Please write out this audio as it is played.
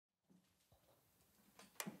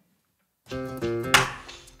We all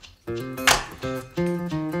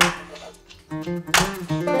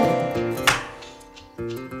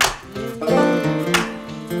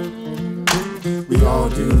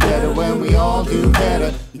do better when we all do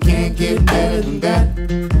better. You can't get better than that.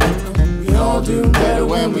 We all do better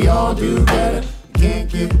when we all do better. You can't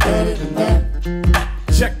get better than that.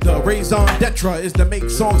 Check the raison d'etre is to make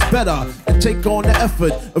songs better and take on the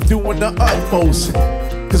effort of doing the utmost.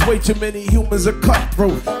 Cause way too many humans are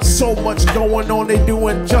cutthroat. So much going on, they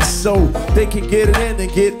doing just so they can get it in and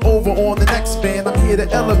get over on the next man. I'm here to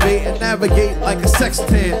elevate and navigate like a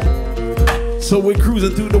sextant. So we're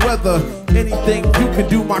cruising through the weather. Anything you can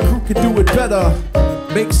do, my crew can do it better.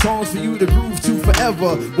 Make songs for you to groove to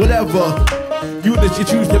forever. Whatever units you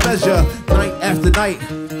choose to measure, night after night,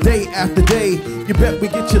 day after day. You bet we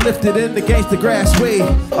get you lifted in the Gangstagrass way.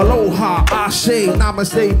 Aloha, ashe,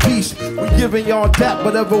 namaste, peace. We giving y'all that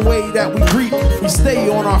whatever way that we greet. We stay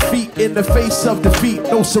on our feet in the face of defeat.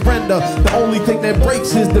 No surrender, the only thing that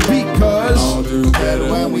breaks is the beat. Cause we all do better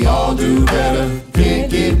when we all do better. Can't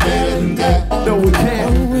get better than that. No, we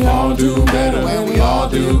can't. We all do better when we all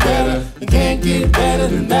do better. You can't get better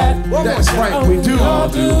than that. That's right, we do. We all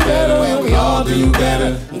do better when we all do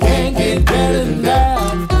better. You can't get better than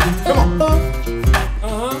that. Come on.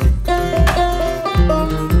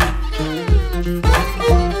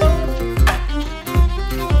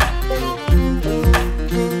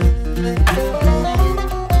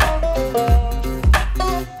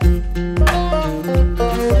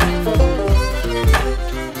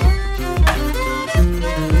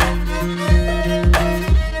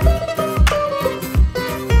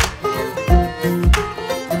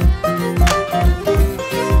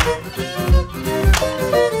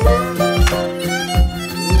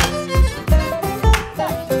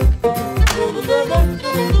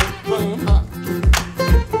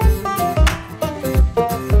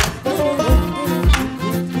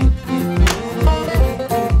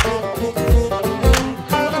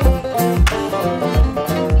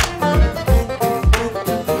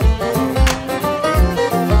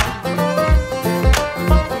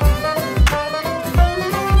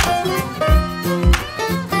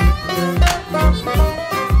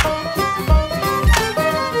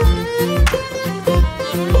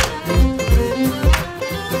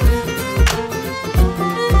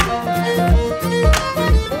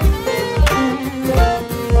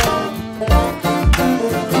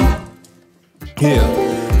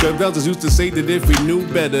 The elders used to say that if we knew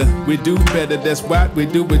better, we'd do better. That's why we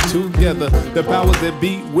do it together. The powers that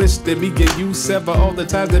be wish that we can use sever all the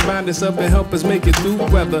times that bind us up and help us make it through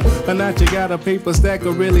weather. Or not you got a paper stack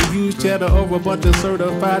of really huge cheddar or a bunch of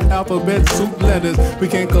certified alphabet soup letters. We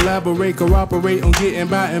can collaborate, cooperate on getting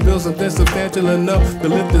by and build something substantial enough to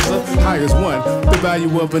lift us up high as one. The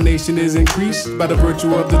value of a nation is increased by the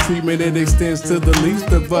virtue of the treatment it extends to the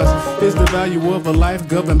least of us. Is the value of a life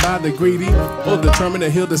governed by the greedy or determined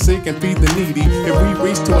to heal the sick and feed the needy? If we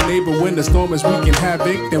reach to a neighbor when the storm is wreaking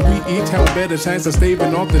havoc, then we each have a better chance of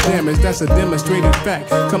staving off the damage. That's a demonstrated fact.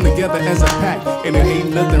 Come together as a pack, and there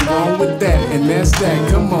ain't nothing wrong with that. And that's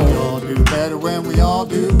that. Come on. We all do better when we all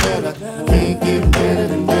do better. Can't get better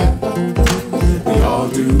than that. We all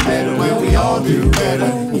do better when we all do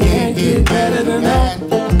better. Can't get better than that.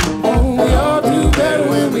 We all do better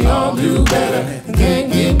when we all do better.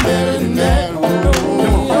 Can't get better than that.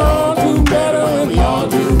 We all do better when we all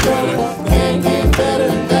do better. Can't get better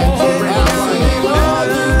than that.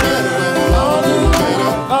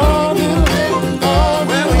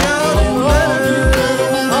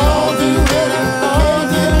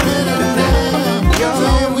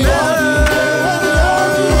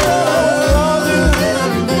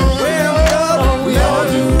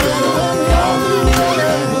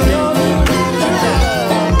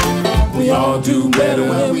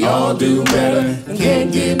 Do better and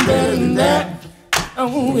can't get better than that.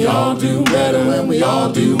 We all do better when we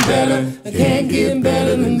all do better and can't get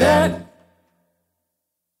better than that.